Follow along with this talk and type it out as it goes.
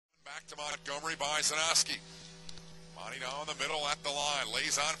Back to Montgomery by Zanoski. Monty down the middle at the line.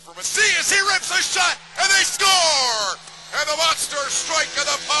 Lays on for Macias. He rips a shot, and they score! And the Monsters strike on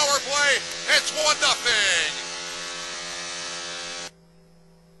the power play. It's 1-0.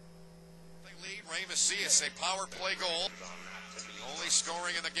 They lead. Ray Macias, a power play goal. Only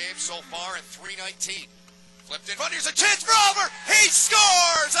scoring in the game so far at 3:19. Flipped in front. Here's a chance for Alver. He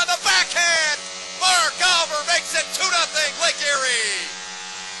scores on the backhand. Mark Alver makes it 2-0. Lake Erie.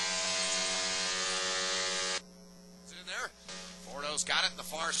 Fordo's got it in the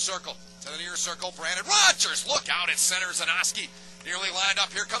far circle. To the near circle, Brandon Rogers. Look out at center. Zanoski nearly lined up.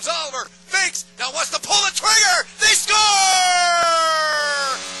 Here comes Oliver. Fakes. Now wants to pull the trigger. They score!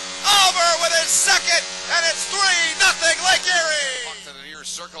 Oliver with his second, and it's 3-0 Lake Erie. To the near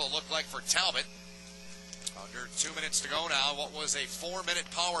circle, it looked like for Talbot. Under 2 minutes to go now. What was a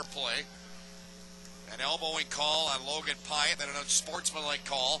 4-minute power play. An elbowing call on Logan Pyatt, then an unsportsmanlike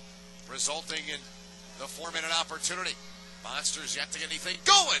call, resulting in the 4-minute opportunity. Monsters yet to get anything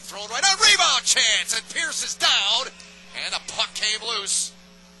going. Thrown right on. Rebound chance. And Pierce is down. And the puck came loose.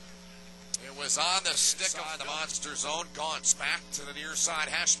 It was on the stick of the Monster zone. Gaunts back to the near side.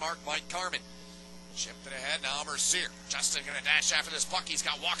 Hash mark Mike Carmen. Chipped it ahead. Now Mercier. Justin going to dash after this puck. He's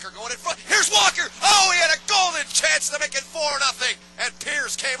got Walker going in front. Here's Walker. Oh, he had a golden chance to make it 4-0. And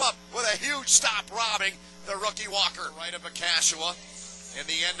Pierce came up with a huge stop, robbing the rookie Walker. Right of Bacashua in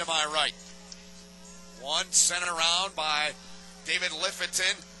the end of my right. One sent around by David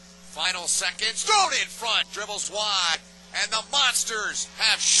Lifferton. Final seconds. Thrown in front. Dribbles wide. And the Monsters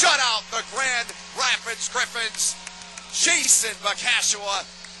have shut out the Grand Rapids Griffins. Jason Bacashua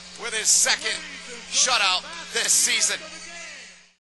with his second shutout this season.